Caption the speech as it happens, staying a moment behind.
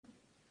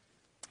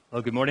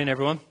Well, good morning,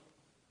 everyone.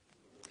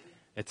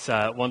 It's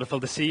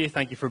wonderful to see you.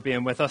 Thank you for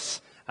being with us.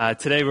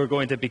 Today we're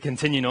going to be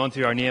continuing on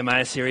through our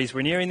Nehemiah series.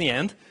 We're nearing the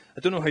end.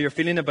 I don't know how you're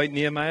feeling about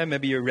Nehemiah.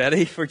 Maybe you're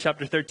ready for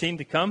chapter 13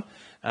 to come,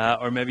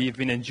 or maybe you've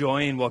been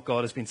enjoying what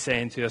God has been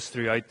saying to us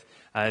throughout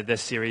this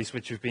series,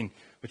 which we've been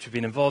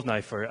involved now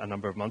for a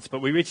number of months.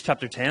 But we reached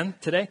chapter 10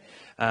 today,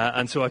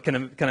 and so I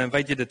can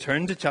invite you to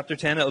turn to chapter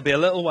 10. It'll be a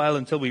little while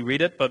until we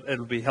read it, but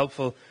it'll be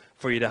helpful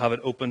for you to have it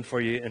open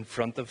for you in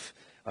front of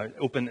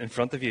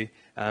you.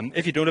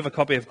 If you don't have a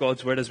copy of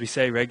God's Word, as we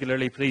say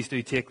regularly, please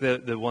do take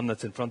the one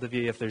that's in front of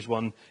you. If there's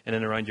one in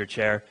and around your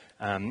chair,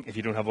 if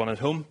you don't have one at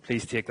home,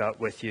 please take that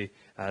with you.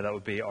 That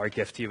would be our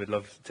gift to you. We'd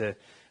love for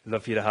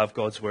you to have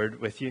God's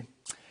Word with you.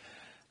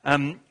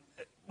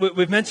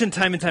 We've mentioned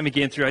time and time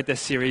again throughout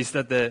this series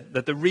that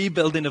the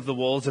rebuilding of the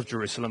walls of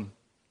Jerusalem,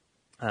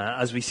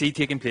 as we see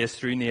taking place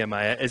through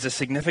Nehemiah, is a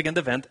significant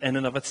event in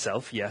and of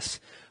itself, yes,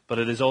 but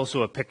it is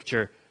also a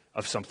picture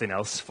of something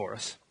else for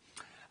us.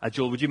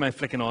 Joel, would you mind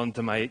flicking on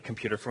to my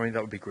computer for me?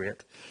 That would be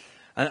great.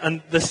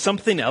 And there's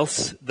something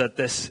else that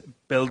this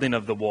building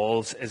of the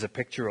walls is a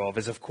picture of,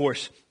 is of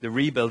course the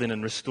rebuilding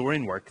and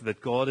restoring work that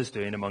God is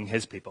doing among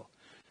his people.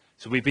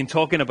 So we've been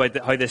talking about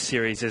how this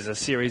series is a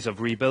series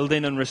of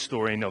rebuilding and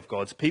restoring of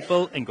God's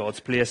people in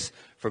God's place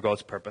for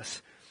God's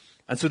purpose.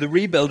 And so the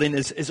rebuilding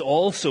is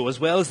also, as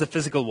well as the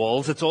physical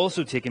walls, it's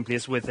also taking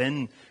place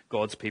within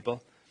God's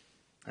people.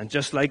 And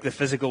just like the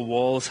physical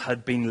walls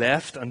had been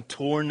left and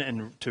torn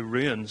into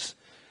ruins,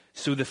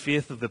 so the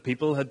faith of the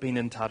people had been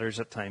in tatters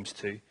at times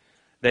too.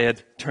 They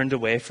had turned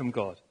away from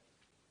God.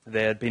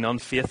 They had been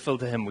unfaithful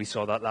to him. We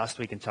saw that last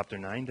week in chapter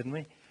 9, didn't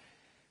we?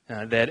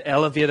 They had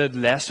elevated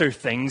lesser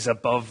things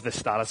above the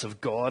status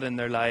of God in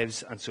their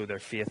lives, and so their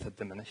faith had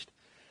diminished.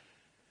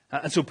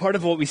 And so part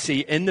of what we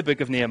see in the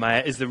book of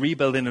Nehemiah is the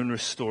rebuilding and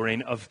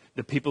restoring of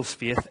the people's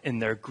faith in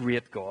their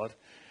great God.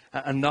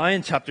 And now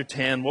in chapter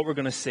 10, what we're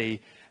going to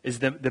see is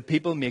the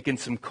people making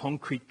some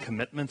concrete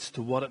commitments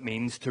to what it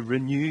means to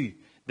renew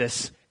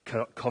this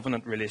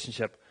covenant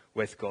relationship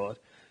with God.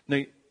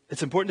 Now,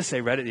 it's important to say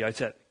right at the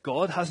outset,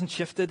 God hasn't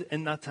shifted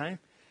in that time.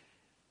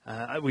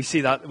 We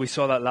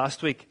saw that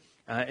last week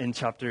in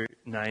chapter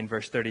 9,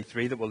 verse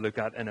 33, that we'll look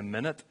at in a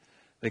minute.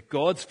 That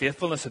God's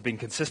faithfulness had been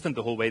consistent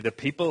the whole way. The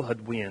people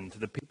had waned.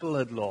 The people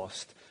had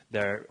lost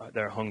their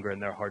hunger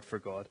and their heart for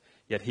God.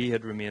 Yet he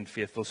had remained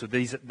faithful. So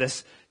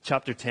this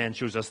chapter 10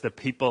 shows us the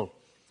people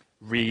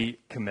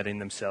recommitting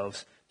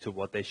themselves to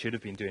what they should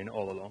have been doing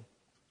all along.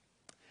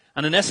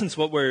 And in essence,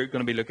 what we're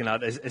going to be looking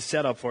at is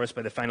set up for us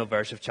by the final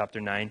verse of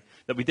chapter 9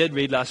 that we did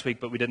read last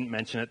week, but we didn't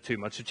mention it too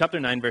much. So chapter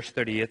 9, verse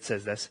 38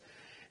 says this: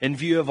 "In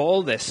view of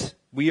all this,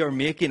 we are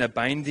making a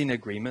binding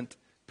agreement,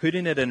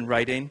 putting it in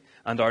writing,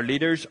 and our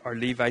leaders, our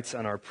Levites,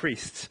 and our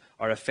priests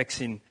are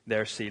affixing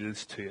their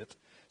seals to it."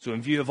 So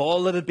in view of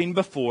all that had been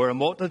before, and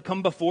what had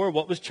come before,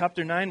 what was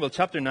chapter 9? Well,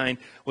 chapter 9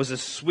 was a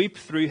sweep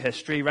through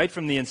history, right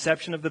from the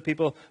inception of the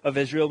people of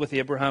Israel with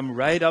Abraham,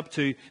 right up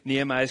to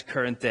Nehemiah's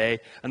current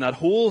day. And that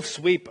whole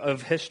sweep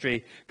of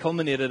history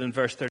culminated in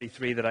verse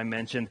 33 that I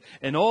mentioned.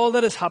 "In all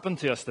that has happened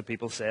to us," the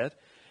people said,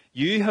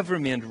 "you have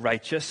remained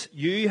righteous,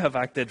 you have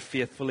acted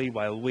faithfully,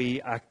 while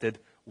we acted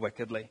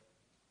wickedly."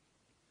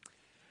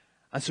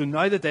 And so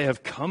now that they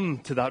have come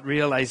to that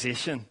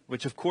realization,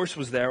 which of course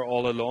was there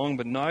all along,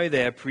 but now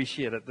they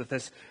appreciate it, that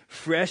this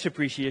fresh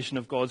appreciation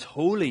of God's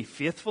holy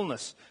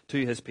faithfulness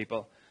to his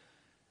people.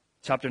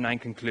 Chapter 9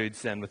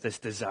 concludes then with this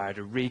desire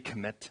to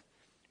recommit.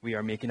 We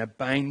are making a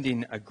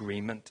binding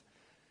agreement.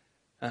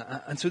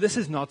 And so this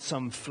is not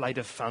some flight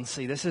of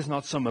fancy. This is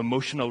not some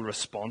emotional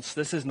response.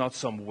 This is not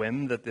some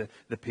whim that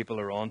the people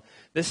are on.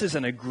 This is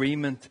an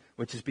agreement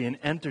which is being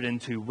entered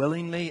into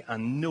willingly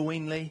and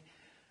knowingly.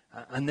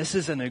 And this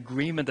is an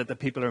agreement that the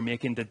people are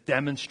making to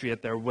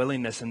demonstrate their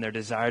willingness and their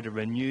desire to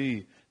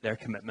renew their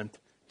commitment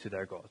to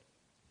their God.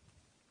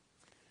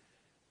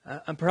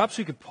 And perhaps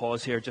we could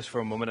pause here just for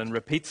a moment and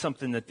repeat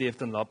something that Dave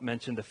Dunlop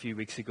mentioned a few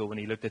weeks ago when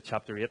he looked at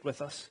chapter 8 with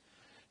us.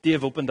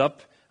 Dave opened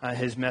up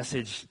his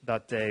message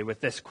that day with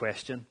this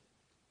question.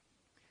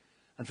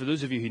 And for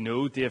those of you who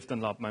know Dave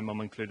Dunlop, my mum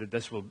included,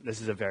 this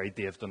is a very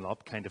Dave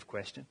Dunlop kind of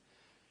question.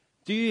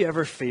 Do you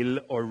ever feel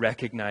or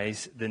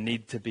recognize the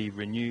need to be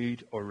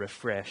renewed or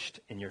refreshed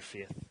in your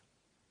faith?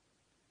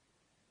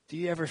 Do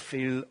you ever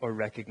feel or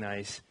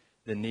recognize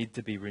the need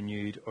to be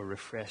renewed or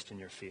refreshed in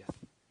your faith?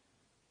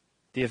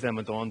 Dave then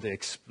went on to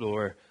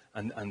explore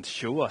and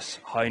show us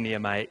how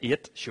Nehemiah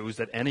 8 shows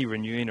that any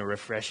renewing or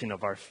refreshing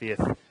of our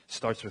faith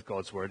starts with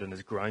God's Word and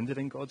is grounded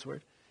in God's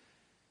Word.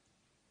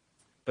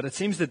 But it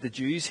seems that the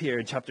Jews here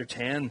in chapter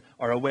 10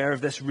 are aware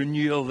of this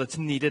renewal that's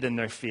needed in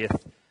their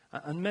faith.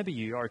 And maybe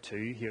you are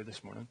too here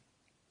this morning.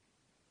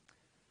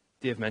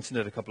 Dave mentioned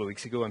it a couple of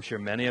weeks ago. I'm sure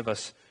many of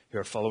us who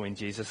are following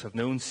Jesus have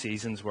known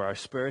seasons where our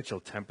spiritual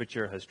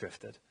temperature has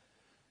drifted,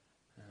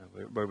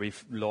 where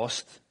we've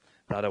lost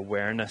that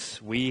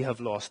awareness. We have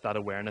lost that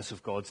awareness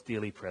of God's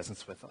daily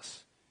presence with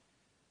us.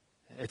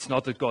 It's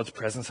not that God's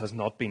presence has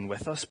not been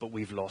with us, but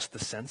we've lost the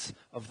sense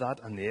of that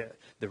and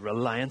the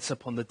reliance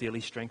upon the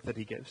daily strength that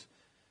he gives.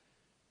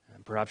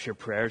 And perhaps your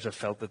prayers have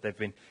felt that they've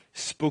been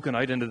spoken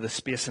out into the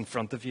space in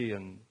front of you,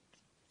 and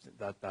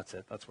that's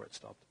it. That's where it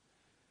stopped.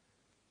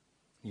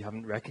 You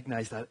haven't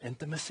recognized that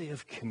intimacy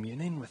of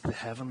communing with the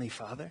Heavenly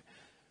Father.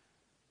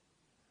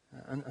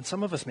 And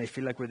some of us may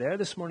feel like we're there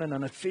this morning,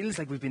 and it feels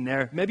like we've been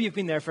there. Maybe you've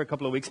been there for a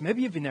couple of weeks.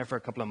 Maybe you've been there for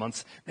a couple of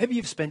months. Maybe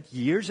you've spent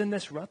years in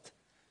this rut.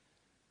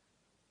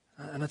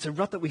 And it's a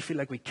rut that we feel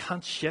like we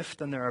can't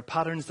shift, and there are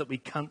patterns that we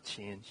can't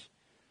change.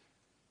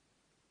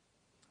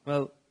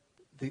 Well,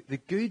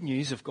 the good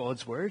news of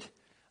God's Word,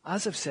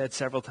 as I've said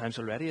several times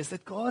already, is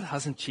that God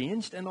hasn't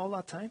changed in all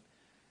that time.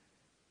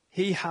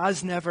 He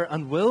has never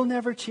and will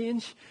never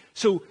change.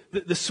 So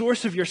the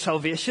source of your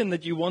salvation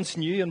that you once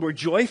knew and were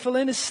joyful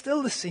in is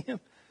still the same.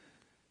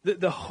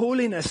 The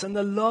holiness and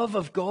the love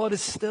of God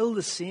is still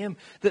the same.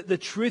 The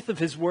truth of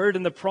His Word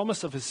and the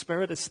promise of His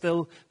Spirit is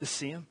still the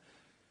same.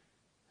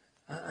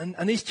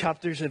 And these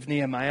chapters of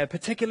Nehemiah,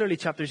 particularly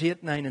chapters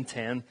 8, 9, and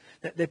 10,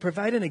 they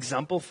provide an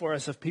example for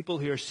us of people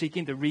who are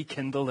seeking to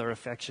rekindle their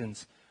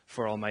affections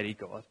for Almighty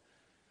God.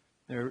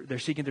 They're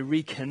seeking to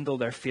rekindle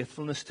their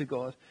faithfulness to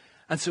God.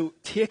 And so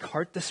take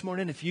heart this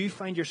morning. If you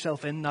find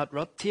yourself in that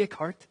rut, take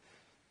heart.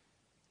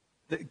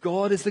 That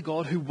God is the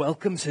God who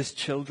welcomes His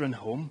children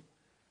home.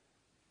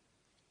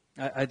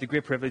 I had the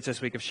great privilege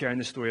this week of sharing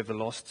the story of the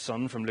lost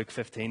son from Luke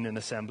 15 in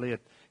assembly at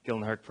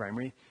Gilnhurst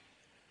Primary.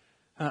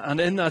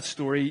 And in that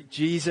story,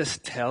 Jesus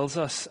tells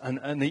us,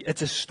 and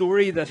it's a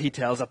story that He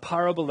tells, a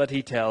parable that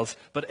He tells,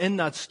 but in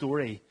that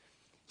story,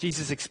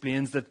 Jesus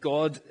explains that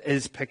God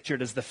is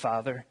pictured as the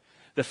Father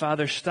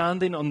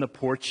standing on the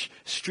porch,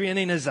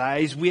 straining his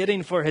eyes,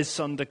 waiting for his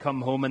son to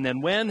come home. And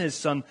then when his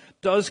son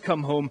does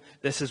come home,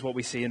 this is what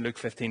we see in Luke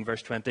 15,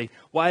 verse 20.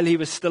 While he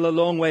was still a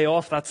long way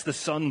off, that's the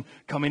son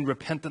coming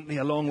repentantly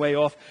a long way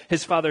off,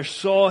 his father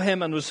saw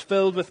him and was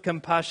filled with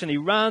compassion. He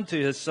ran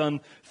to his son,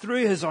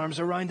 threw his arms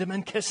around him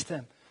and kissed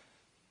him.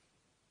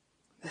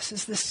 This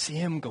is the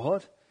same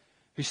God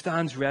who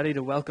stands ready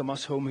to welcome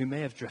us home who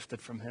may have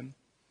drifted from Him.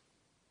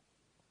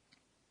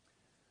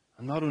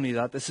 And not only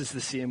that, this is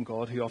the same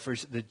God who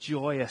offers the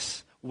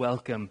joyous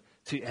welcome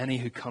to any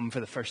who come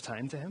for the first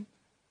time to Him.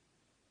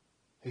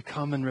 Who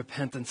come in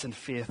repentance and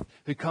faith.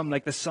 Who come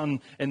like the son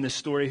in the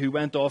story who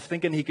went off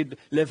thinking he could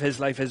live his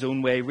life his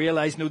own way.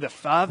 Realize, no, the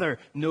Father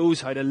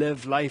knows how to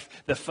live life.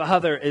 The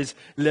Father is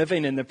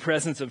living in the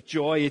presence of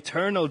joy,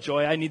 eternal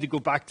joy. I need to go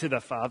back to the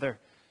Father.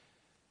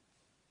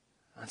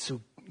 And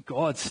so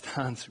God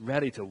stands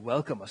ready to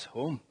welcome us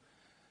home.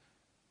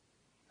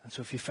 And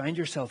so if you find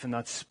yourself in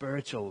that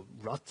spiritual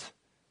rut,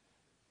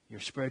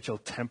 your spiritual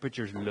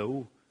temperature's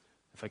low,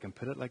 if I can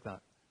put it like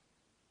that,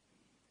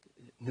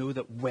 know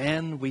that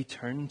when we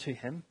turn to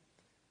Him,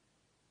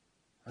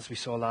 as we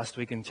saw last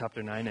week in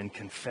chapter 9 in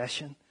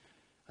confession,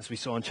 as we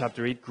saw in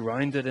chapter 8,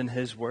 grounded in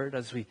His Word,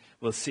 as we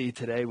will see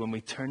today, when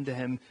we turn to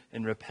Him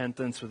in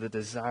repentance with a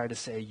desire to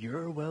say,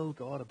 Your will,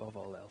 God, above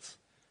all else,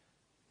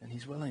 then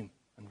He's willing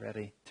and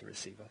ready to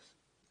receive us.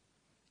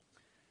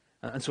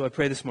 And so I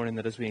pray this morning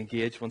that as we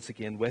engage once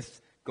again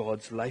with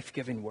God's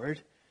life-giving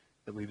Word,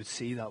 that we would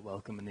see that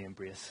welcome and the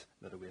embrace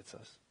that awaits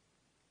us.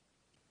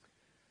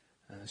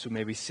 So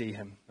may we see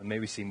Him, and may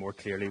we see more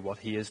clearly what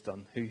He has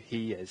done, who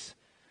He is,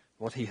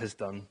 what He has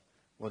done,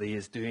 what He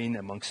is doing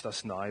amongst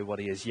us now, what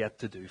He is yet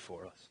to do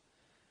for us.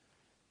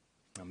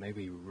 And may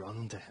we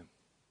run to Him.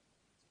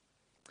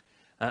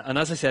 And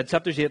as I said,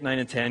 chapters 8, 9,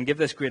 and 10 give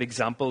this great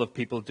example of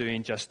people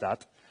doing just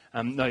that.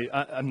 Now,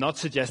 I'm not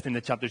suggesting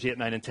that chapters 8,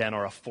 9, and 10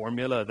 are a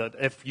formula, that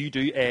if you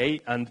do A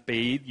and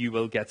B, you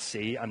will get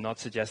C. I'm not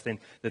suggesting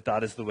that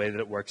that is the way that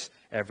it works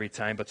every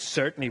time. But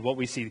certainly what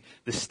we see,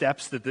 the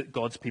steps that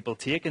God's people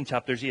take in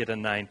chapters 8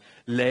 and 9,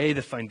 lay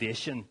the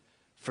foundation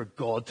for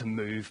God to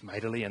move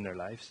mightily in their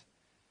lives.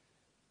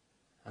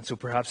 And so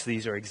perhaps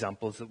these are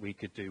examples that we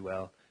could do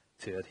well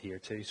to adhere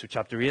to. So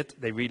chapter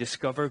 8, they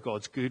rediscover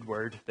God's good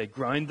word. They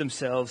ground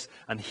themselves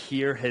and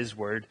hear His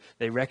word.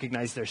 They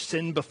recognize their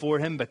sin before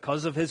Him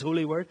because of His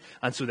holy word.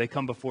 And so they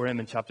come before Him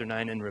in chapter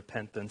 9 in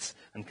repentance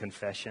and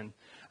confession.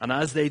 And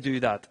as they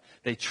do that,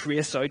 they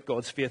trace out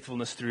God's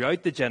faithfulness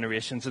throughout the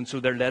generations. And so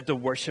they're led to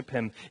worship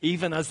Him.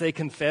 Even as they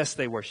confess,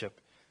 they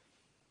worship.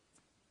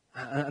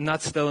 And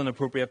that's still an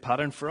appropriate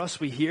pattern for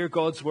us. We hear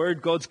God's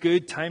word, God's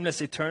good,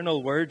 timeless,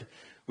 eternal word.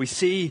 We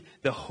see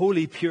the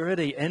holy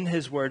purity in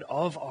His word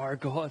of our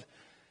God.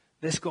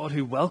 This God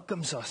who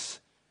welcomes us,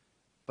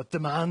 but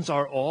demands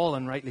our all,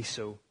 and rightly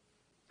so.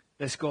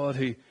 This God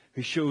who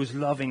shows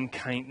loving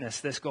kindness.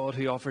 This God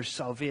who offers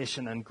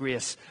salvation and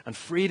grace and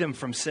freedom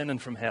from sin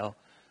and from hell.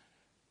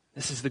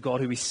 This is the God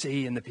who we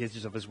see in the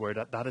pages of His word.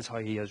 That is how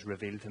He has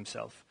revealed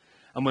Himself.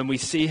 And when we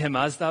see Him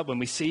as that, when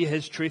we see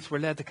His truth, we're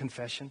led to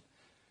confession.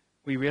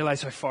 We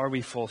realize how far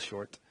we fall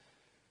short.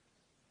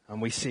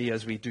 And we see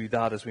as we do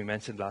that, as we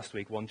mentioned last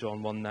week, 1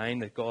 John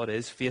 1:9, that God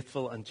is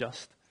faithful and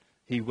just.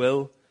 He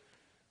will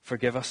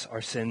forgive us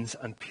our sins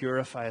and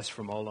purify us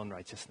from all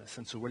unrighteousness.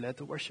 And so we're led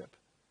to worship.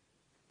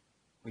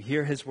 We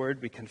hear His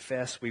word, we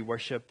confess, we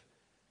worship.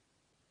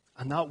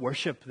 And that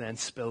worship then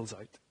spills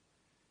out.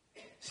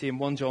 See, in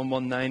 1 John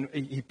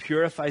 1:9, He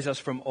purifies us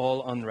from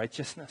all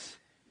unrighteousness.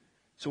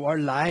 So our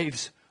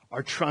lives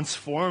are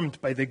transformed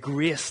by the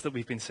grace that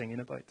we've been singing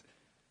about.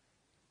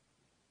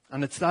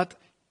 And it's that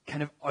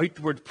kind of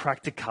outward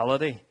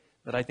practicality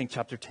that I think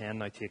chapter 10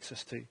 now takes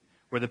us to,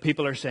 where the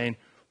people are saying,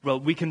 well,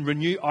 we can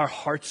renew our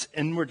hearts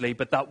inwardly,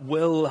 but that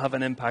will have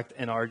an impact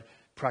in our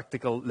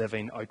practical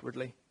living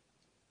outwardly.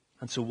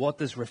 And so what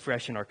does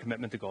refreshing our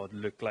commitment to God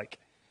look like?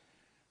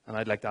 And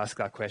I'd like to ask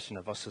that question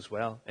of us as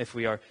well. If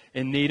we are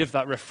in need of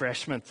that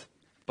refreshment,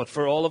 but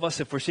for all of us,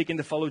 if we're seeking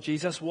to follow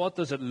Jesus, what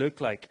does it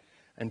look like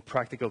in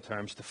practical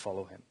terms to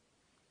follow him?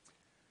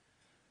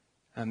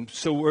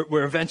 So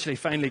we're eventually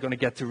finally going to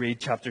get to read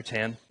chapter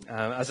 10.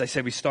 As I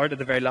said, we start at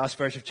the very last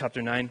verse of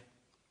chapter 9.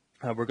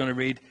 We're going to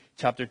read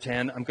chapter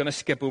 10. I'm going to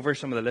skip over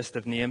some of the list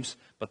of names,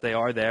 but they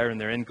are there and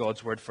they're in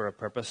God's word for a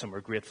purpose, and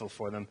we're grateful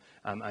for them.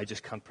 I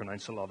just can't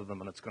pronounce a lot of them,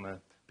 and it's going to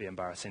be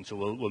embarrassing. So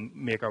we'll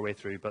make our way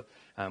through, but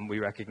we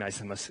recognize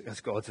them as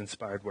God's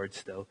inspired word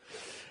still.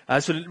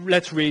 So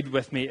let's read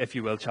with me, if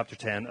you will, chapter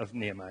 10 of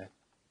Nehemiah.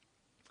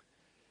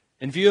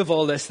 In view of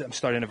all this, I'm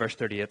starting at verse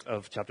 38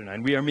 of chapter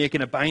 9. We are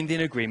making a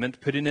binding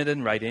agreement, putting it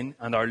in writing,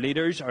 and our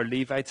leaders, our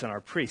Levites, and our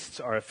priests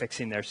are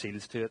affixing their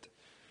seals to it.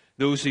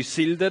 Those who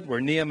sealed it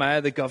were Nehemiah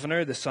the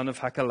governor, the son of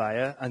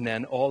Hakaliah, and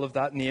then all of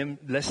that name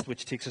list,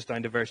 which takes us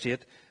down to verse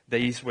 8,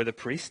 these were the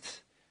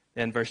priests.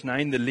 Then verse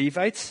 9, the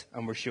Levites,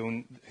 and we're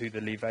shown who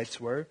the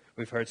Levites were.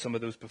 We've heard some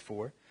of those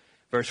before.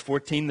 Verse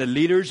 14, the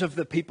leaders of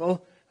the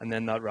people, and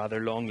then that rather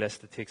long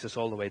list that takes us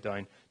all the way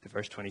down to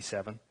verse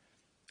 27.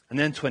 And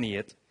then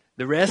 28,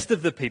 the rest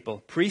of the people,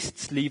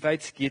 priests,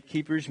 Levites,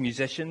 gatekeepers,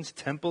 musicians,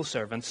 temple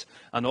servants,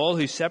 and all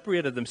who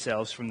separated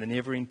themselves from the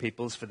neighboring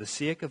peoples for the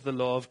sake of the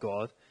law of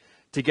God,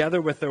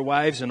 together with their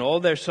wives and all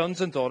their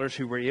sons and daughters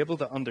who were able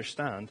to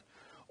understand,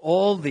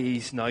 all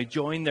these now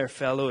join their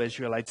fellow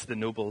Israelites, the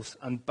nobles,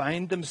 and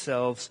bind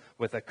themselves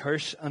with a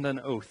curse and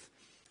an oath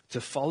to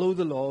follow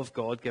the law of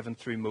God given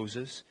through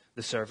Moses,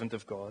 the servant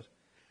of God,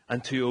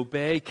 and to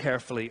obey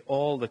carefully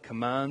all the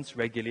commands,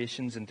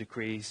 regulations, and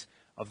decrees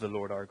of the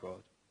Lord our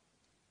God.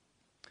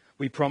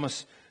 We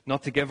promise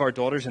not to give our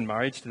daughters in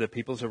marriage to the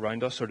peoples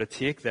around us or to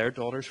take their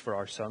daughters for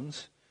our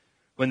sons.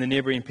 When the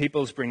neighboring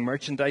peoples bring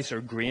merchandise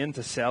or grain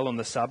to sell on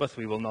the Sabbath,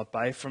 we will not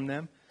buy from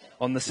them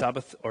on the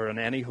Sabbath or on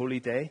any holy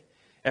day.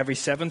 Every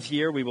 7th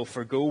year, we will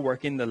forgo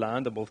working the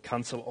land and will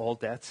cancel all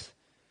debts.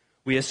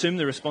 We assume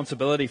the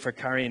responsibility for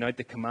carrying out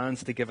the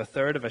commands to give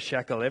 1/3 of a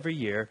shekel every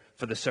year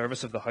for the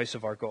service of the house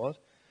of our God,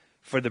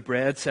 for the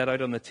bread set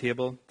out on the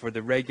table, for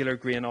the regular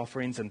grain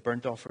offerings and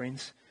burnt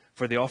offerings,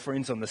 for the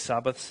offerings on the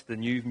Sabbaths, the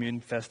new moon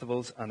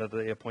festivals, and at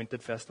the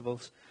appointed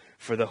festivals,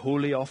 for the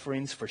holy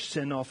offerings, for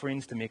sin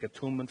offerings to make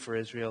atonement for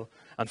Israel,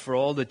 and for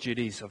all the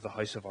duties of the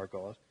house of our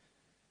God.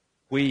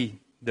 We,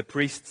 the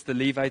priests, the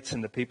Levites,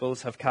 and the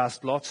peoples, have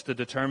cast lots to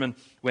determine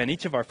when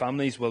each of our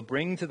families will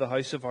bring to the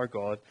house of our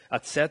God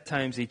at set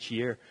times each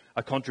year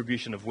a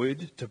contribution of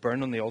wood to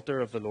burn on the altar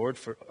of the Lord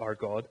for our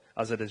God,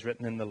 as it is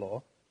written in the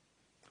law.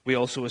 We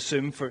also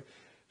assume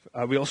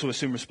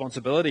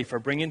responsibility for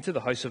bringing to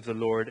the house of the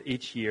Lord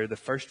each year the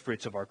first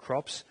fruits of our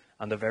crops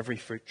and of every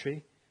fruit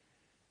tree.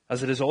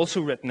 As it is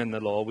also written in the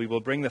law, we will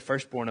bring the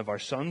firstborn of our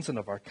sons and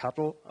of our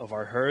cattle, of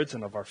our herds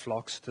and of our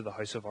flocks to the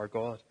house of our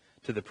God,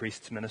 to the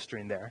priests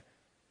ministering there.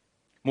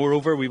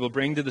 Moreover, we will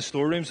bring to the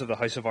storerooms of the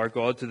house of our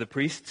God, to the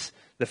priests,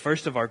 the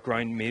first of our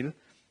ground meal,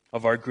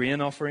 of our grain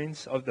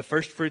offerings, of the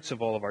first fruits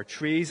of all of our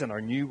trees and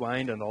our new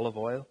wine and olive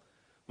oil.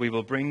 We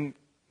will bring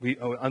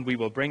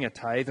a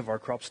tithe of our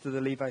crops to the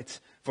Levites,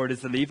 for it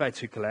is the Levites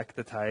who collect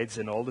the tithes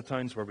in all the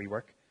towns where we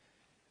work.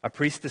 A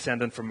priest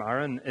descendant from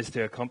Aaron is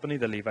to accompany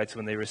the Levites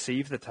when they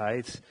receive the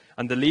tithes,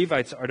 and the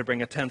Levites are to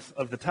bring 1/10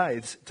 of the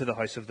tithes to the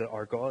house of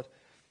our God,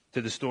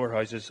 to the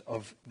storehouses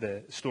of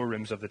the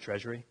storerooms of the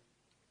treasury.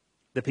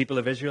 The people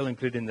of Israel,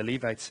 including the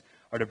Levites,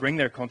 are to bring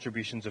their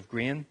contributions of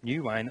grain,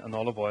 new wine, and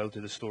olive oil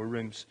to the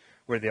storerooms,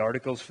 where the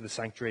articles for the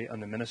sanctuary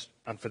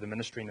and for the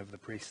ministering of the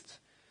priests,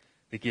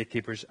 the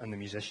gatekeepers, and the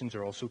musicians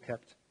are also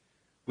kept.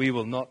 We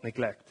will not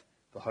neglect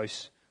the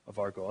house of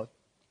our God.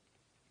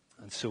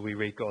 And so we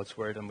read God's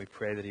word and we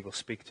pray that he will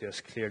speak to us,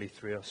 clearly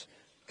through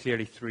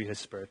his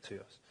Spirit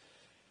to us.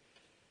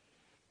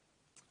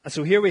 And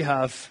so here we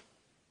have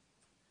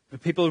the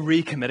people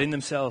recommitting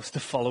themselves to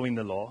following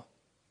the law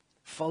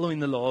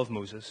of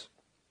Moses.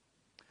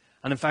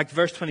 And in fact,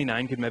 verse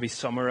 29 could maybe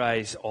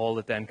summarize all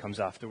that then comes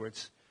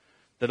afterwards.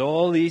 That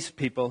all these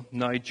people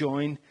now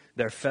join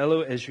their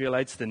fellow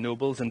Israelites, the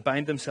nobles, and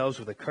bind themselves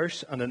with a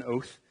curse and an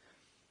oath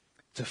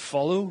to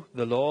follow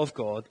the law of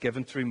God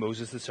given through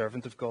Moses, the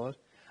servant of God,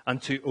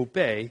 and to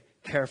obey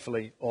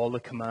carefully all the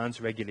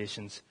commands,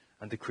 regulations,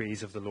 and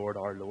decrees of the Lord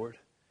our Lord.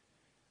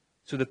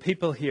 So the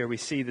people here, we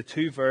see the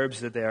two verbs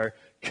that they are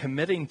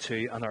committing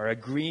to and are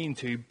agreeing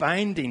to,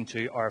 binding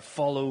to, are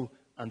follow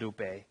and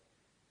obey.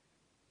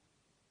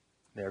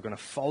 They are going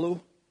to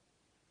follow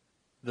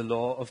the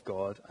law of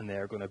God, and they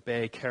are going to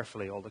obey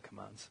carefully all the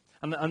commands.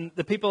 And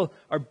the people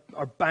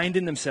are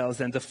binding themselves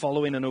then to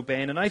following and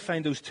obeying. And I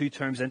find those two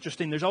terms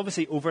interesting. There's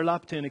obviously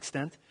overlap to an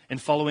extent in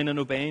following and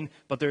obeying,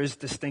 but there is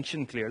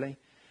distinction clearly.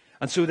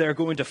 And so they're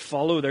going to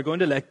follow, they're going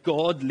to let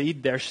God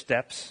lead their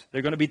steps.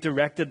 They're going to be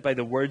directed by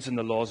the words and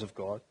the laws of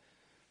God.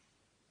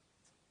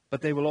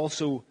 But they will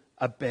also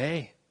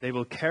obey. They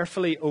will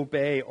carefully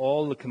obey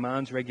all the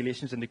commands,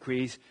 regulations, and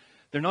decrees.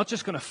 They're not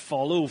just going to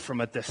follow from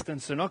a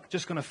distance. They're not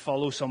just going to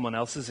follow someone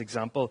else's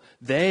example.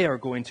 They are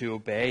going to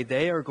obey.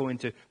 They are going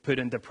to put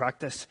into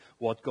practice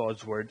what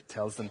God's word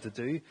tells them to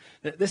do.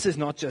 This is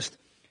not just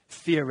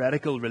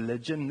theoretical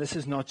religion. This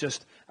is not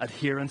just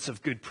adherence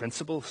of good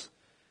principles.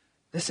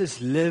 This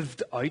is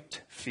lived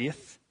out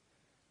faith.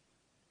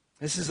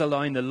 This is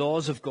allowing the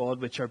laws of God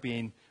which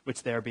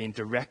they are being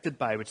directed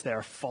by, which they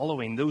are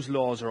following. Those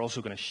laws are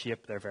also going to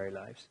shape their very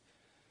lives.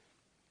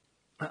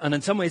 And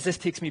in some ways, this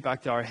takes me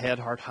back to our Head,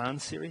 Heart,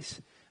 Hand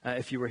series,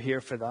 if you were here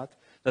for that.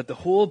 That the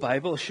whole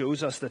Bible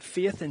shows us that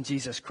faith in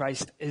Jesus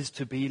Christ is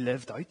to be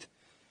lived out.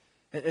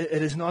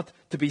 It is not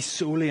to be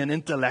solely an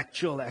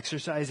intellectual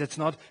exercise. It's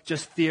not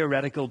just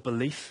theoretical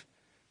belief.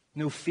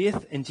 No,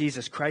 faith in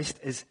Jesus Christ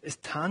is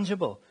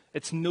tangible.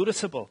 It's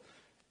noticeable.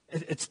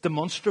 It's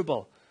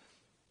demonstrable.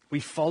 We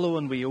follow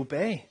and we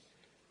obey.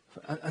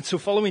 And so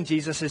following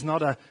Jesus is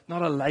not a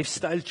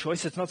lifestyle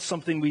choice. It's not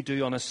something we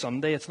do on a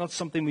Sunday. It's not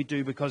something we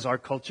do because our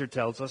culture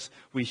tells us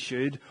we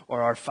should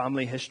or our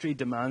family history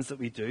demands that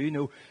we do.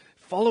 No,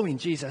 following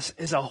Jesus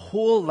is a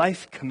whole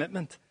life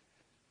commitment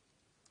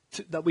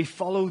that we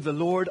follow the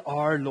Lord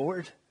our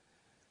Lord.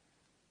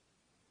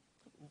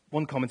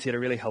 One commentator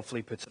really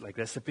helpfully puts it like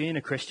this, that being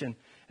a Christian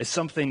is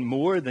something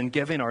more than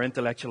giving our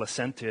intellectual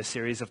assent to a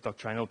series of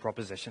doctrinal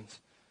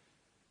propositions.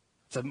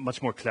 It's a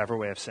much more clever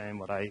way of saying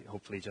what I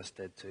hopefully just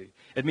did too.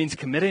 It means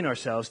committing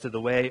ourselves to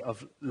the way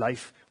of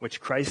life which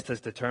Christ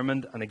has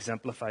determined and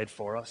exemplified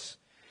for us.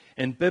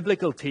 In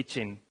biblical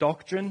teaching,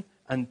 doctrine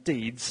and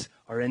deeds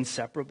are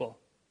inseparable.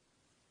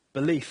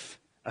 Belief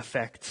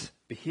affects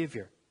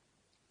behavior.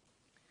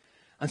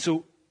 And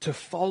so to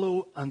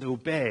follow and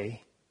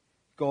obey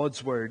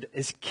God's word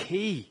is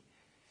key.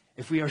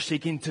 If we are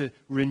seeking to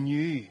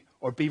renew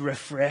or be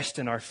refreshed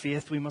in our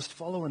faith, we must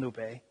follow and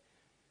obey.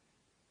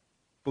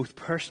 Both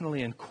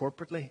personally and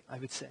corporately, I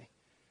would say.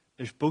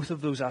 There's both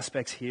of those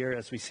aspects here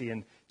as we see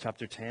in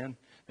chapter 10.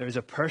 There is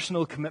a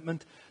personal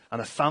commitment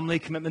and a family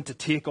commitment to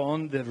take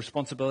on the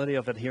responsibility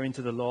of adhering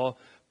to the law,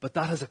 but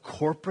that has a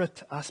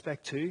corporate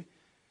aspect too.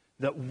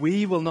 That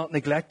we will not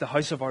neglect the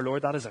house of our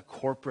Lord, that is a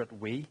corporate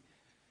we.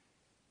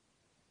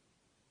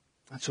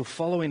 And so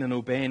following and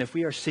obeying, if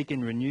we are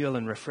seeking renewal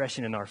and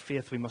refreshing in our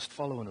faith, we must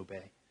follow and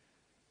obey.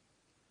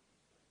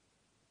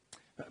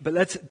 But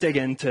let's dig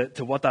into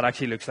what that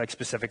actually looks like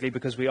specifically,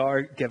 because we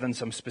are given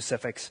some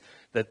specifics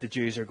that the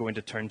Jews are going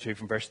to turn to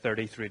from verse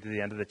 30 through to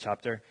the end of the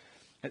chapter.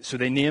 So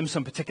they name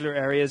some particular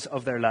areas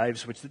of their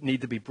lives which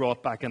need to be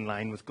brought back in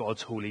line with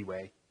God's holy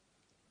way.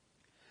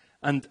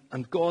 And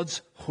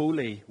God's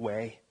holy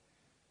way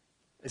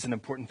is an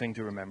important thing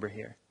to remember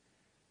here.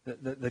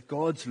 That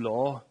God's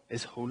law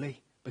is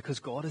holy because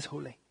God is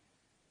holy.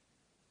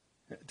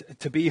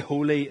 To be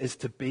holy is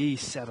to be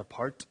set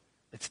apart.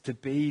 It's to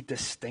be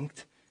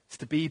distinct. It's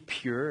to be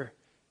pure,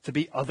 to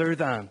be other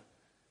than.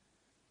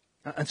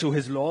 And so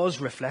his laws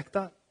reflect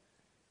that.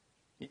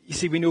 You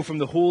see, we know from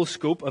the whole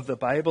scope of the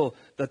Bible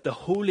that the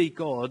holy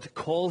God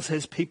calls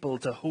his people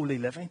to holy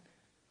living.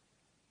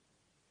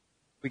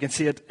 We can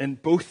see it in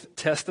both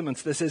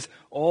testaments. This is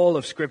all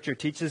of Scripture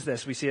teaches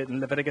this. We see it in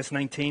Leviticus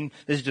 19.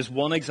 This is just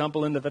one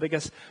example in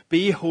Leviticus.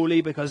 Be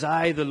holy because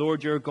I, the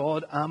Lord your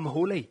God, am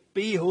holy.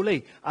 Be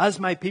holy.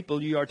 As my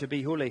people, you are to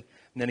be holy.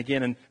 And then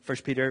again in 1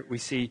 Peter, we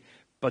see,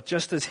 but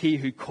just as he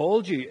who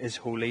called you is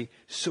holy,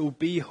 so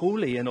be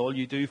holy in all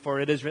you do, for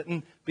it is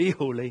written, be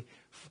holy,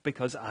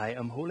 because I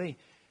am holy.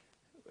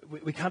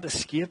 We can't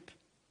escape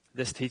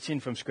this teaching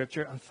from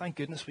Scripture, and thank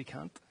goodness we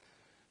can't.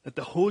 That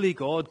the holy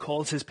God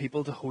calls his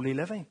people to holy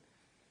living.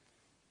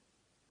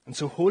 And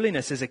so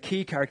holiness is a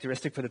key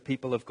characteristic for the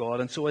people of God,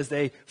 and so as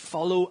they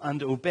follow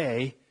and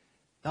obey,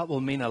 that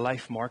will mean a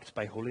life marked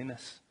by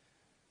holiness.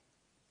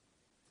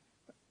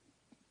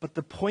 But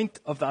the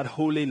point of that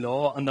holy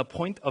law and the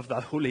point of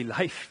that holy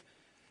life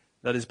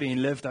that is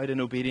being lived out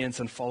in obedience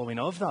and following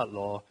of that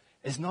law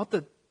is not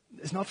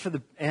for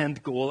the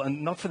end goal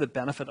and not for the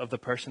benefit of the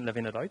person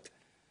living it out.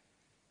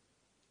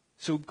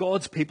 So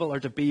God's people are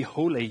to be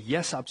holy,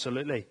 yes,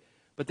 absolutely.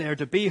 But they are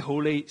to be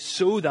holy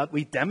so that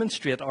we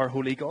demonstrate our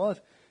holy God,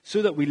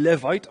 so that we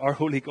live out our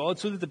holy God,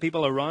 so that the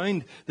people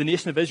around the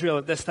nation of Israel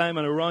at this time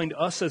and around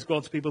us as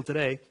God's people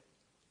today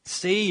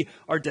see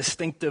our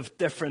distinctive,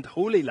 different,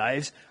 holy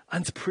lives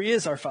and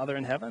praise our Father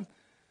in heaven.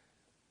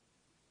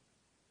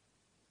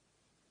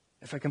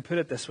 If I can put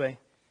it this way,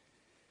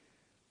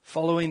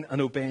 following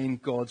and obeying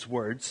God's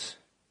words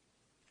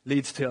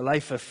leads to a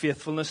life of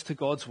faithfulness to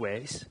God's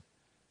ways,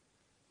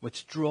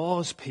 which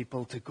draws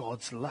people to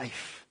God's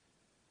life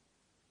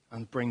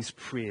and brings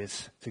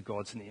praise to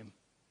God's name.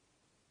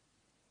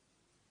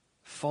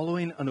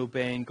 Following and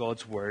obeying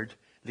God's word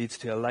leads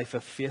to a life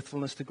of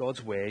faithfulness to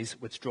God's ways,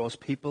 which draws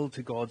people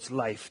to God's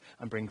life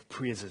and brings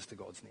praises to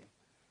God's name.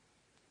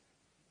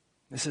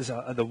 This is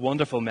the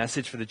wonderful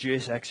message for the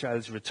Jewish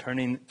exiles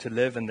returning to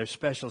live in their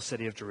special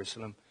city of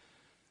Jerusalem.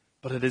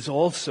 But it is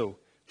also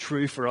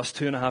true for us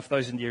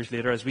 2,500 years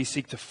later as we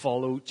seek to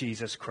follow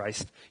Jesus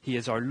Christ. He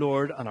is our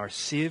Lord and our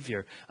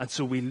Savior. And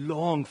so we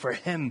long for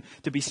him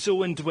to be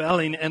so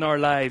indwelling in our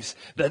lives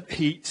that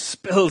he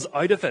spills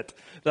out of it,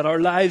 that our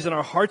lives and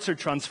our hearts are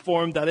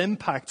transformed, that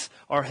impacts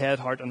our head,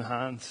 heart, and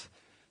hands,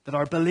 that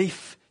our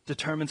belief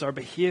determines our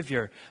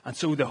behavior. And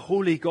so the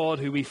holy God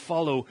who we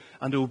follow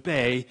and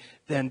obey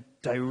then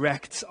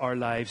directs our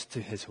lives to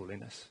his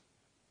holiness.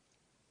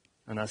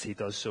 And as he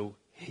does so,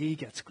 he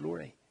gets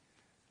glory.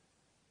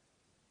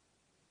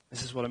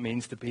 This is what it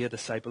means to be a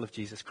disciple of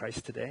Jesus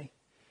Christ today.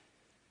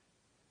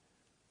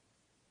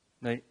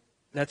 Now,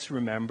 let's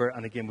remember,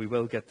 and again, we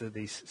will get to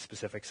these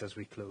specifics as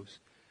we close,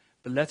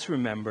 but let's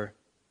remember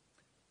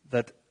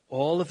that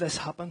all of this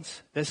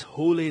happens, this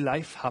holy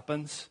life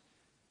happens,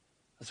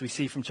 as we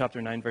see from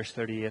chapter 9, verse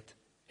 38,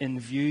 in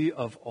view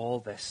of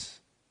all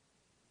this.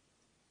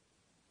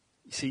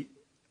 You see,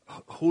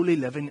 holy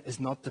living is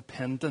not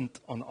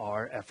dependent on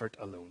our effort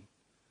alone.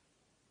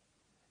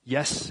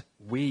 Yes,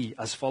 we,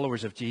 as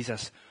followers of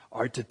Jesus,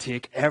 are to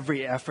take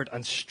every effort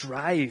and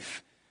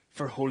strive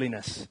for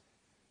holiness.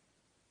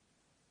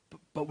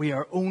 But we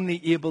are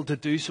only able to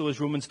do so, as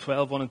Romans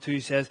 12, 1 and 2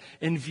 says,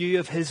 in view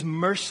of his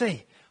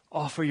mercy,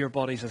 offer your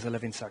bodies as a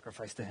living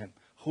sacrifice to him,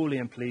 holy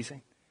and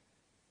pleasing.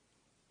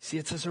 See,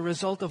 it's as a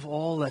result of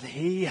all that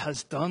he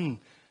has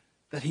done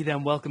that he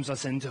then welcomes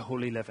us into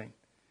holy living.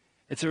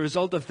 It's a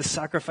result of the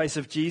sacrifice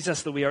of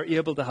Jesus that we are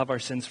able to have our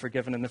sins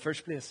forgiven in the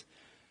first place.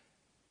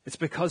 It's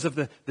because of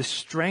the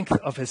strength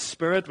of his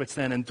Spirit, which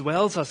then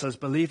indwells us as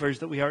believers,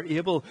 that we are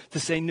able to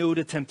say no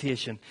to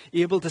temptation,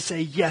 able to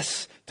say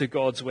yes to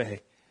God's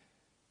way.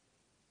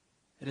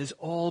 It is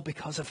all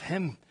because of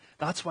him.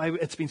 That's why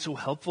it's been so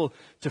helpful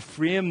to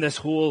frame this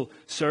whole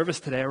service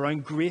today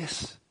around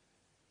grace.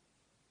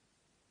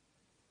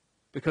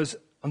 Because,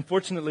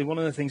 unfortunately, one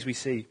of the things we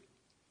see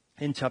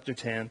in chapter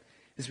 10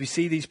 is we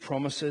see these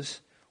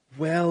promises,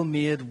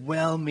 well-made,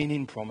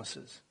 well-meaning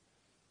promises.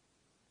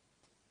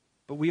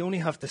 But we only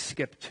have to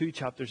skip 2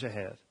 chapters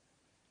ahead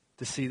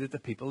to see that the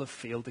people have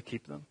failed to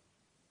keep them.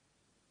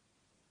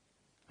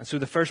 And so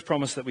the first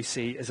promise that we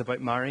see is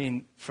about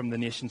marrying from the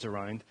nations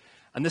around.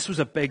 And this was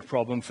a big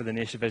problem for the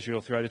nation of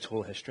Israel throughout its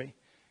whole history.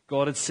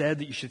 God had said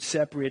that you should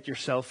separate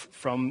yourself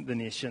from the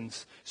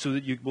nations so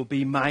that you will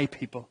be my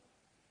people.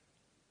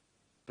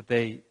 But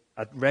they,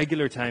 at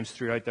regular times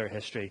throughout their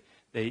history,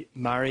 they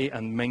marry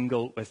and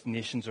mingle with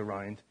nations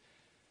around.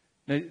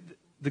 Now,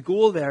 the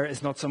goal there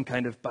is not some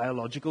kind of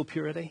biological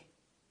purity.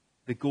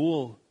 The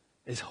goal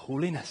is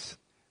holiness.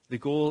 The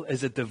goal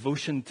is a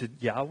devotion to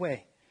Yahweh.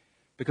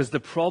 Because the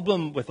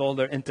problem with all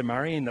their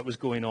intermarrying that was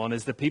going on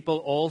is the people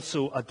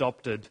also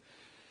adopted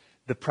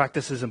the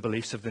practices and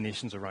beliefs of the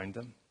nations around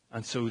them.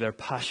 And so their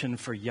passion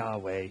for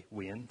Yahweh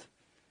waned.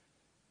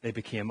 They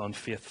became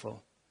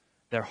unfaithful.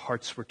 Their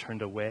hearts were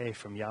turned away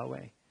from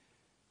Yahweh.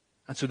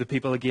 And so the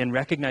people again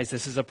recognized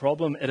this as a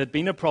problem. It had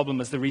been a problem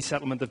as the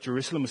resettlement of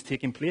Jerusalem was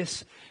taking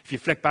place. If you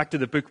flick back to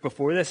the book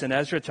before this, in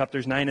Ezra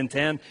chapters 9 and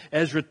 10,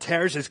 Ezra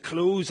tears his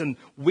clothes and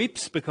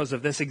weeps because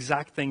of this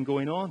exact thing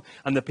going on.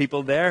 And the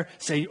people there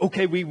say,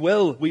 okay, we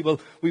will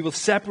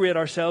separate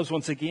ourselves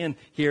once again.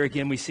 Here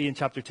again we see in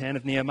chapter 10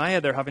 of Nehemiah,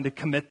 they're having to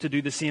commit to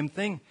do the same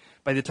thing.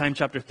 By the time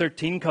chapter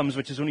 13 comes,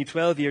 which is only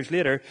 12 years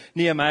later,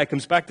 Nehemiah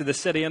comes back to the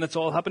city and it's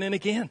all happening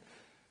again.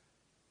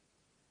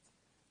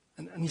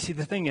 And you see,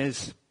 the thing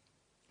is,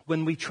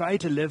 when we try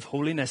to live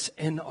holiness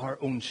in our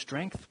own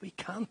strength, we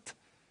can't.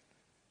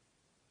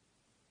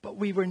 But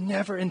we were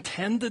never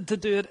intended to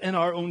do it in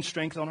our own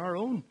strength on our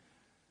own.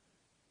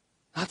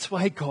 That's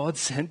why God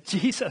sent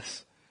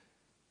Jesus.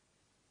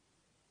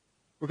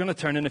 We're going to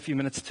turn in a few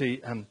minutes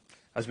to,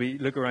 as we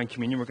look around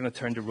communion, we're going to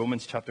turn to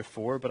Romans chapter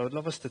 4, but I would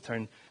love us to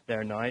turn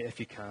there now if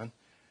you can.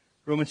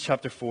 Romans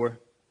chapter 4.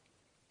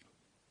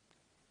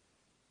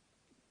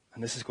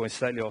 And this is going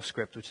slightly off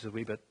script, which is a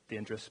wee bit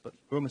dangerous, but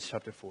Romans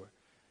chapter 4.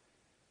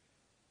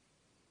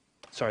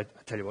 Sorry,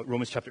 I tell you what,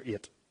 Romans chapter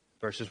 8,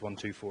 verses 1,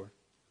 2, 4.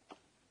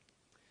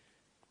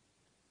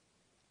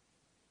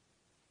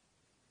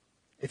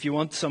 If you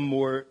want some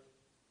more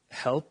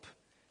help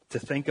to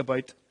think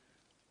about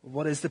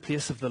what is the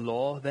place of the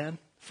law then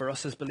for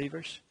us as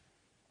believers,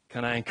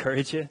 can I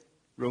encourage you?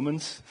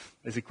 Romans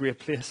is a great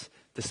place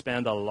to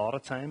spend a lot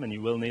of time, and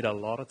you will need a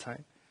lot of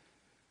time.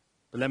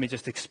 But let me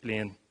just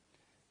explain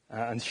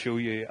and show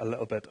you a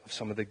little bit of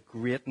some of the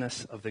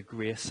greatness of the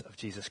grace of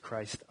Jesus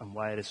Christ and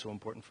why it is so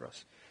important for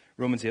us.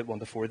 Romans 8, 1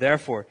 to 4.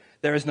 Therefore,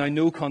 there is now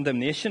no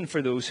condemnation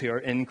for those who are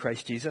in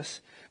Christ Jesus,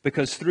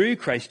 because through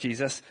Christ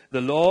Jesus, the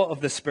law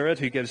of the Spirit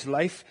who gives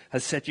life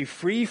has set you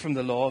free from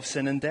the law of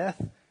sin and death.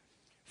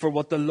 For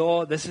what the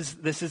law, this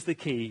is the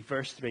key,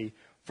 verse 3.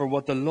 For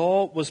what the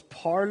law was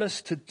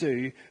powerless to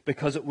do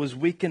because it was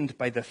weakened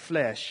by the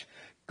flesh,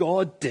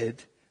 God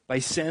did by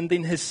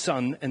sending his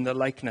Son in the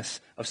likeness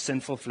of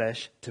sinful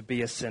flesh to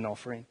be a sin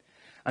offering.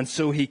 And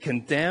so he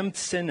condemned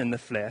sin in the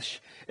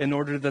flesh in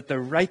order that the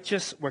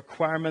righteous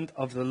requirement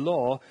of the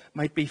law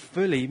might be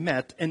fully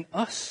met in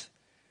us,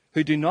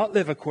 who do not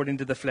live according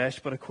to the flesh,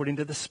 but according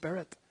to the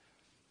Spirit.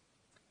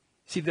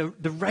 See, the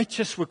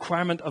righteous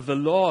requirement of the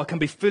law can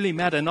be fully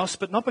met in us,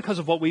 but not because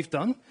of what we've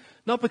done,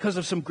 not because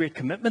of some great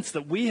commitments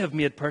that we have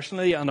made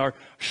personally and are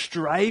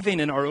striving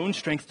in our own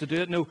strength to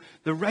do it. No,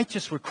 the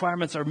righteous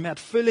requirements are met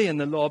fully in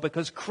the law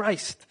because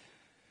Christ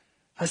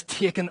has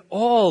taken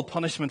all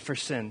punishment for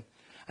sin,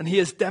 and he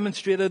has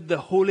demonstrated the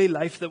holy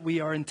life that we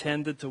are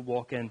intended to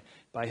walk in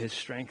by his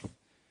strength.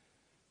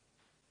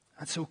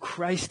 And so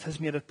Christ has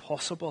made it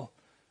possible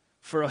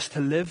for us to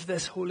live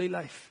this holy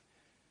life.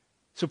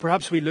 So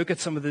perhaps we look at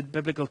some of the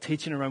biblical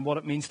teaching around what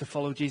it means to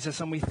follow Jesus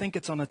and we think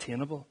it's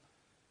unattainable.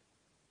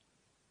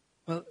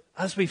 Well,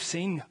 as we've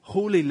seen,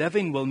 holy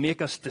living will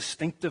make us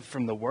distinctive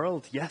from the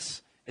world.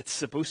 Yes, it's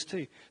supposed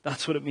to.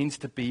 That's what it means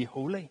to be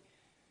holy.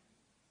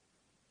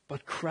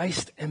 But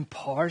Christ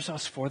empowers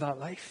us for that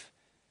life.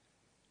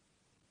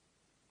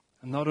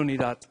 And not only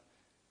that,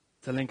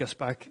 to link us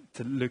back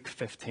to Luke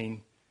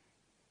 15,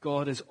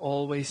 God is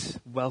always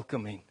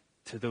welcoming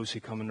to those who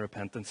come in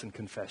repentance and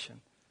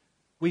confession.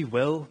 We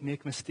will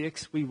make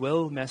mistakes. We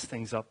will mess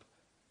things up.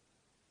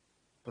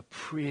 But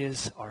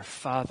praise our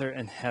Father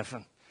in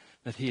heaven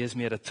that he has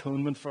made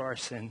atonement for our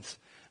sins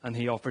and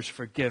he offers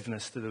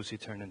forgiveness to those who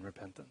turn in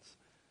repentance.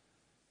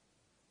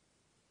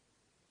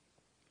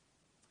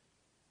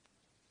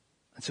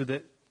 And so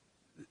the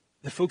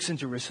folks in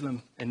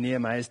Jerusalem in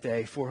Nehemiah's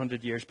day,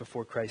 400 years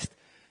before Christ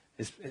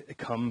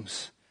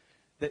comes,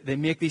 they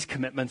make these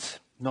commitments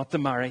not to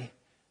marry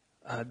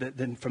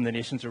from the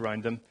nations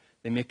around them.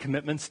 They make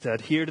commitments to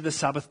adhere to the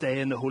Sabbath day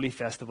and the holy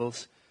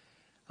festivals.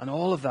 And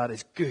all of that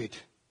is good.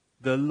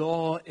 The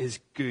law is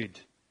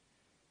good.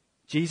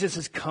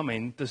 Jesus'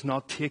 coming does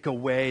not take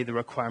away the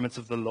requirements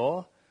of the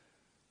law,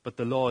 but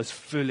the law is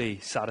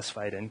fully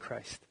satisfied in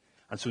Christ.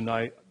 And so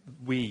now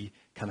we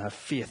can have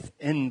faith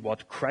in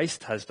what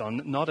Christ has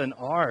done, not in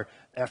our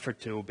effort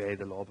to obey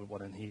the law,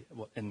 but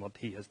in what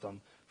he has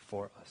done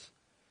for us.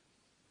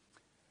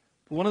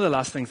 But one of the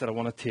last things that I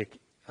want to take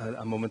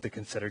a moment to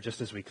consider just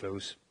as we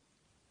close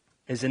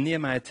is in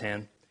Nehemiah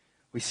 10,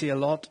 we see a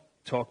lot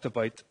talked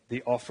about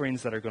the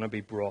offerings that are going to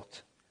be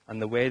brought and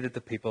the way that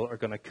the people are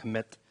going to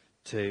commit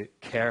to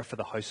care for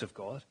the house of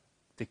God,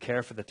 to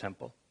care for the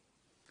temple.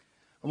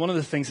 And one of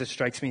the things that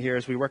strikes me here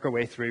as we work our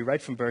way through,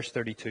 right from verse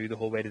 32 the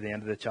whole way to the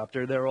end of the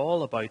chapter, they're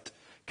all about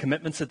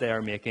commitments that they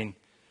are making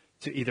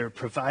to either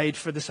provide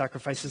for the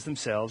sacrifices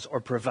themselves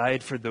or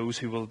provide for those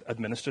who will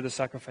administer the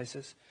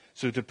sacrifices.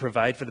 So to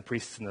provide for the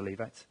priests and the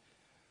Levites.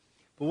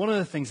 But one of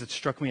the things that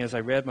struck me as I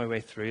read my way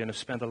through, and I've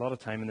spent a lot of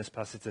time in this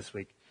passage this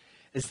week,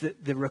 is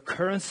that the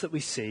recurrence that we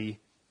see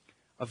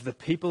of the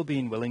people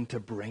being willing to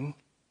bring.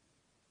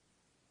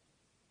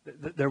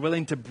 They're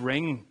willing to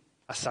bring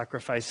a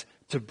sacrifice,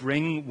 to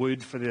bring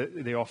wood for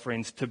the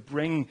offerings, to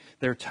bring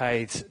their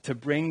tithes, to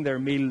bring their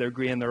meal, their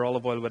grain, their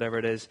olive oil, whatever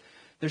it is.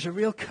 There's a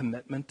real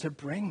commitment to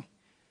bring.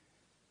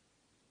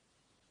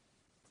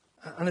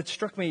 And it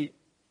struck me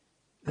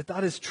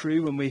that is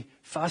true when we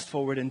fast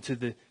forward into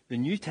the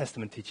New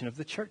Testament teaching of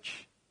the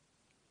church,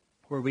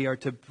 where we are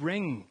to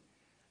bring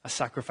a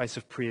sacrifice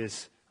of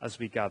praise as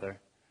we gather.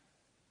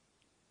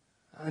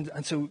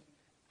 And so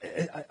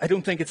I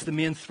don't think it's the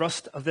main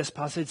thrust of this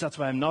passage. That's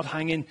why I'm not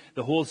hanging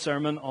the whole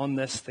sermon on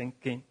this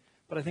thinking.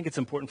 But I think it's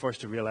important for us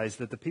to realize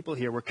that the people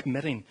here were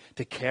committing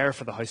to care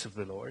for the house of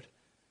the Lord.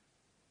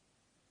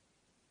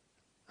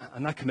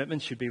 And that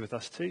commitment should be with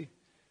us too.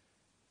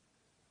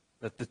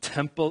 That the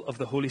temple of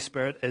the Holy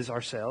Spirit is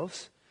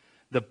ourselves.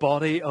 The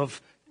body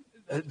of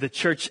the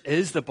church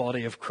is the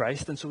body of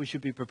Christ, and so we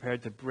should be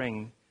prepared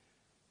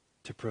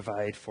to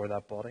provide for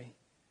that body.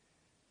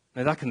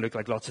 Now that can look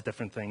like lots of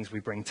different things. We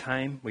bring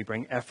time, we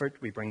bring effort,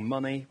 we bring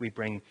money, we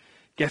bring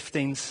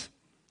giftings,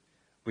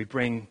 we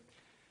bring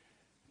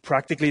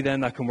practically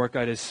then that can work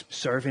out as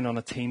serving on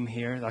a team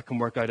here. That can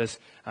work out as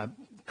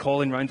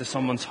calling round to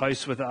someone's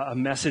house with a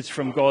message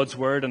from God's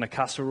word and a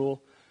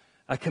casserole.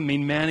 That can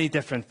mean many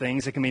different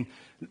things. It can mean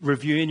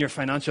reviewing your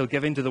financial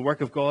giving to the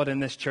work of God in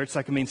this church.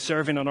 That can mean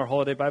serving on our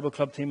Holiday Bible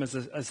Club team as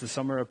the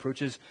summer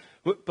approaches.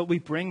 But we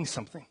bring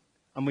something,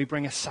 and we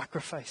bring a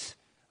sacrifice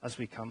as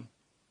we come.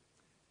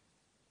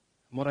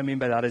 And what I mean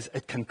by that is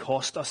it can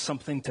cost us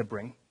something to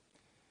bring.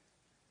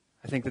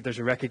 I think that there's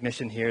a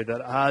recognition here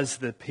that as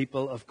the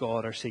people of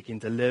God are seeking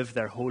to live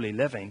their holy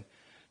living,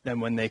 then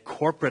when they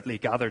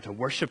corporately gather to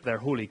worship their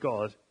holy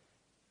God,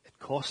 it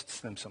costs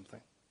them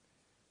something.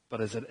 But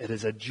it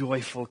is a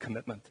joyful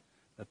commitment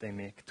that they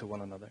make to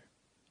one another.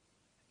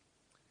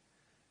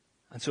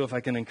 And so if I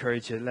can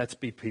encourage you, let's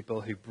be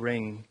people who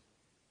bring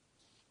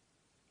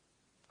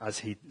as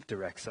he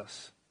directs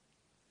us.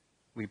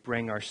 We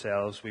bring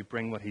ourselves, we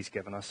bring what he's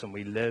given us, and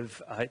we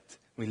live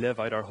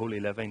out our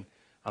holy living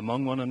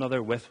among one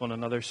another, with one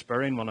another,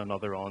 spurring one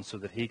another on so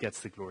that he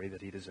gets the glory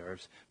that he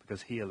deserves,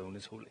 because he alone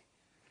is holy.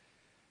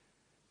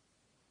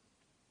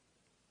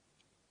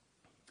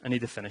 I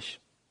need to finish.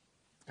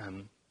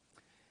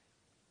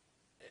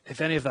 If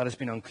any of that has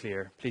been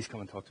unclear, please come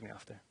and talk to me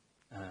after.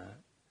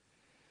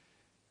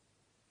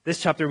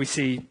 This chapter we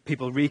see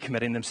people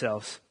recommitting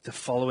themselves to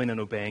following and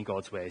obeying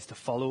God's ways, to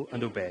follow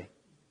and obey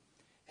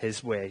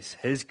his ways,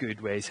 his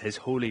good ways, his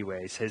holy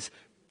ways, his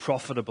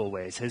profitable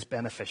ways, his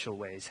beneficial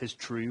ways, his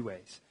true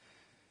ways.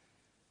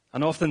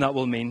 And often that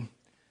will mean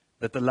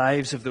that the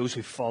lives of those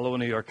who follow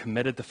and who are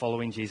committed to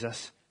following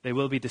Jesus, they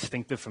will be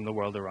distinctive from the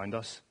world around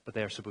us, but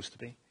they are supposed to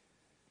be.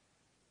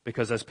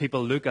 Because as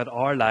people look at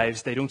our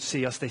lives, they don't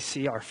see us, they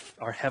see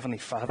our Heavenly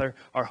Father,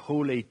 our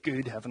holy,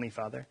 good Heavenly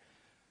Father.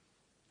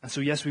 And so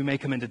yes, we may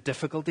come into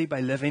difficulty by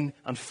living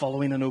and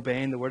following and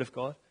obeying the Word of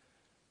God.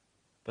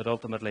 But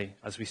ultimately,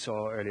 as we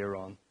saw earlier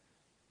on,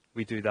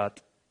 we do that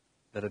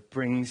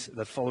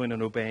following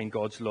and obeying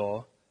God's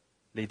law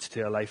leads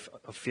to a life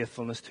of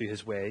faithfulness to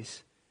his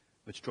ways,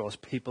 which draws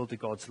people to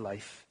God's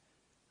life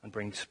and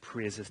brings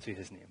praises to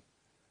his name.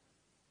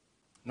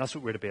 And that's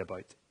what we're to be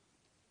about.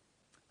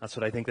 That's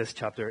what I think this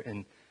chapter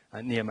in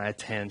Nehemiah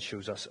 10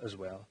 shows us as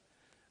well.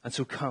 And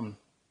so come.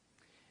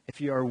 If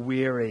you are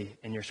weary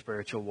in your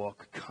spiritual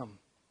walk, come.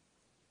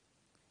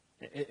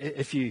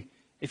 If you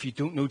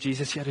don't know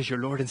Jesus yet as your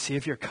Lord and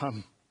Savior,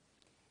 come.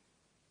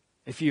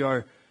 If you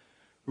are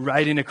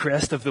riding a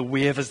crest of the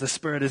wave as the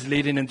Spirit is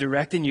leading and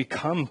directing you,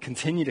 come.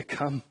 Continue to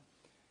come.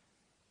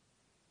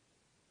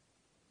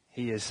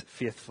 He is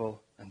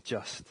faithful and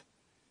just.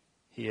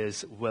 He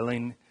is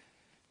willing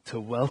to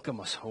welcome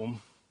us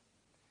home.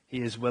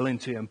 He is willing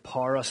to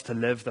empower us to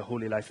live the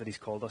holy life that he's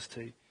called us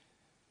to.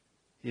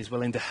 He is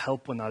willing to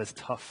help when that is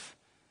tough.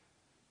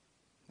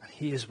 And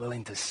he is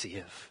willing to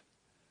save.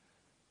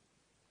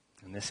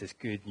 And this is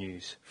good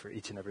news for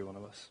each and every one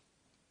of us.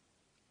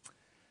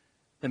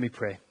 Let me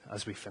pray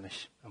as we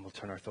finish, and we'll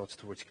turn our thoughts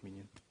towards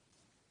communion.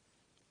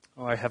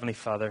 Oh, our Heavenly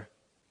Father,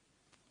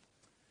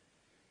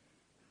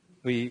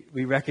 we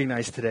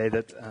recognize today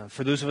that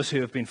for those of us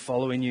who have been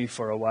following you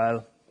for a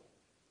while,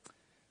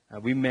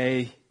 we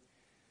may,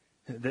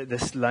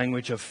 this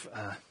language of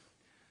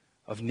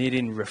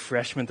needing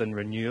refreshment and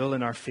renewal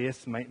in our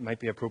faith might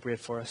be appropriate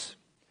for us.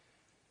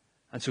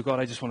 And so, God,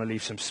 I just want to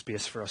leave some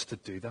space for us to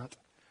do that.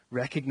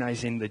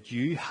 Recognizing that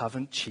you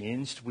haven't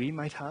changed. We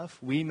might have.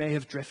 We may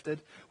have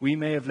drifted. We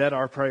may have let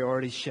our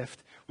priorities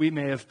shift. We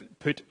may have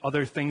put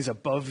other things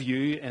above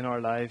you in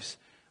our lives.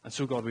 And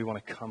so, God, we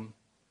want to come.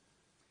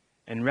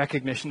 In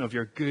recognition of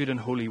your good and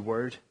holy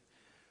word,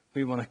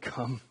 we want to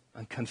come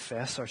and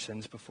confess our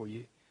sins before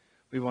you.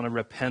 We want to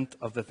repent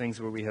of the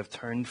things where we have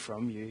turned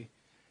from you.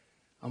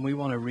 And we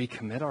want to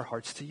recommit our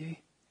hearts to you.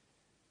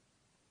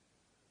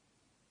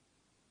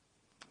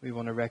 We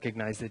want to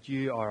recognize that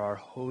you are our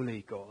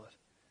holy God.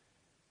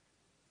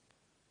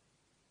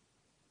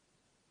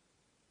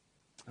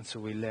 And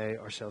so we lay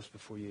ourselves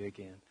before you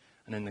again.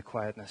 And in the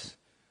quietness,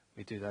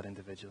 we do that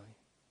individually.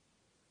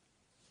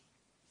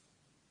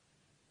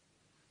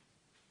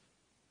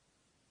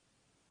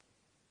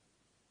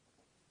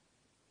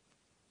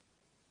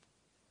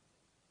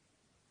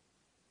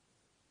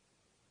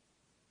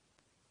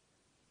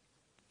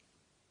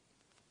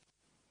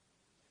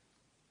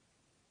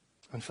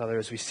 And Father,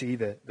 as we see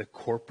the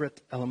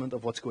corporate element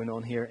of what's going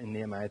on here in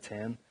Nehemiah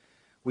 10,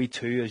 we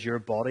too, as your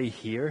body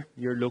here,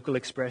 your local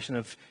expression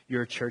of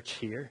your church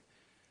here,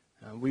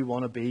 we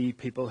want to be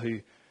people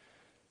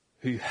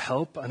who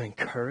help and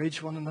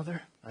encourage one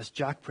another. As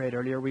Jack prayed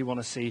earlier, we want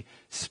to see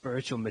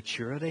spiritual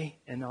maturity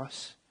in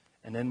us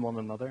and in one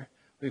another.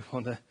 We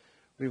want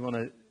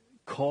to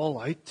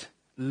call out,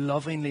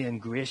 lovingly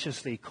and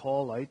graciously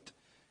call out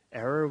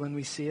error when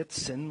we see it,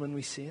 sin when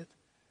we see it.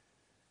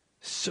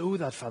 So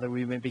that, Father,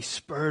 we may be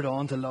spurred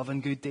on to love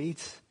and good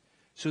deeds.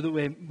 So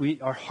that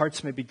our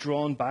hearts may be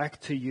drawn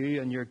back to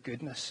you and your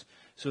goodness.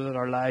 So that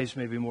our lives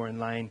may be more in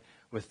line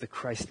with the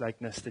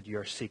Christ-likeness that you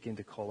are seeking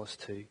to call us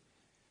to.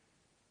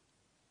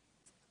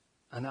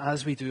 And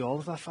as we do all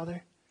of that,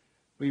 Father,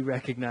 we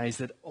recognize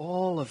that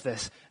all of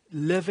this,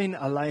 living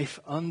a life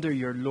under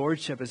your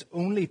lordship, is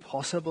only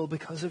possible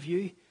because of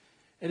you.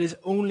 It is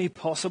only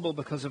possible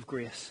because of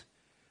grace.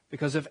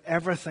 Because of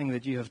everything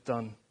that you have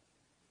done.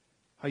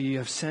 How you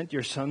have sent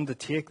your Son to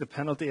take the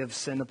penalty of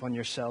sin upon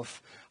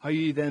yourself. How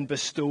you then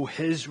bestow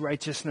his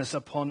righteousness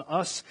upon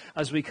us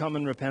as we come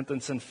in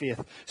repentance and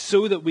faith.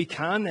 So that we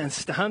can then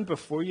stand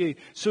before you.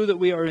 So that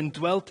we are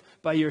indwelt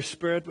by your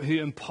Spirit who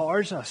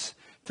empowers us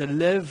to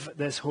live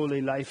this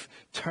holy life.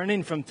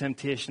 Turning from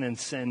temptation and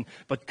sin.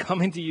 But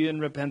coming to you in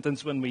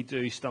repentance when we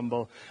do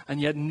stumble. And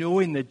yet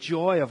knowing the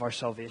joy of our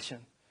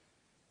salvation.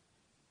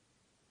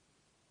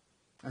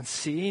 And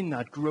seeing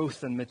that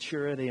growth and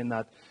maturity and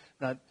that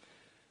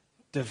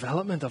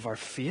development of our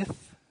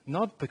faith,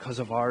 not because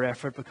of our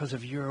effort, because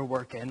of your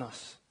work in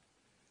us.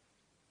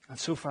 And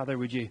so, Father,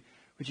 would you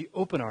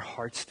open our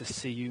hearts to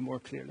see you more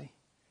clearly?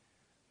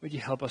 Would you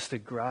help us to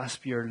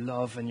grasp your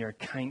love and your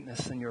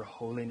kindness and your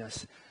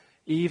holiness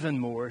even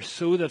more,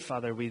 so that,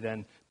 Father, we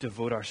then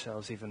devote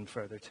ourselves even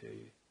further to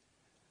you.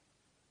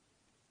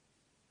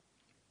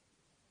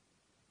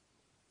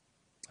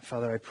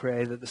 Father, I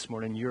pray that this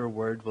morning your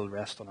word will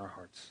rest on our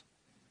hearts.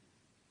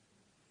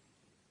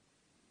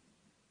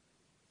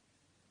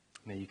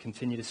 May you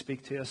continue to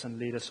speak to us and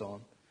lead us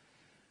on.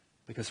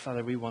 Because,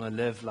 Father, we want to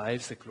live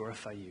lives that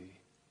glorify you.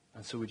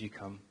 And so would you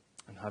come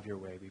and have your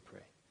way, we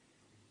pray.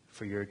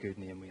 For your good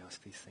name we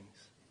ask these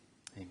things.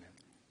 Amen.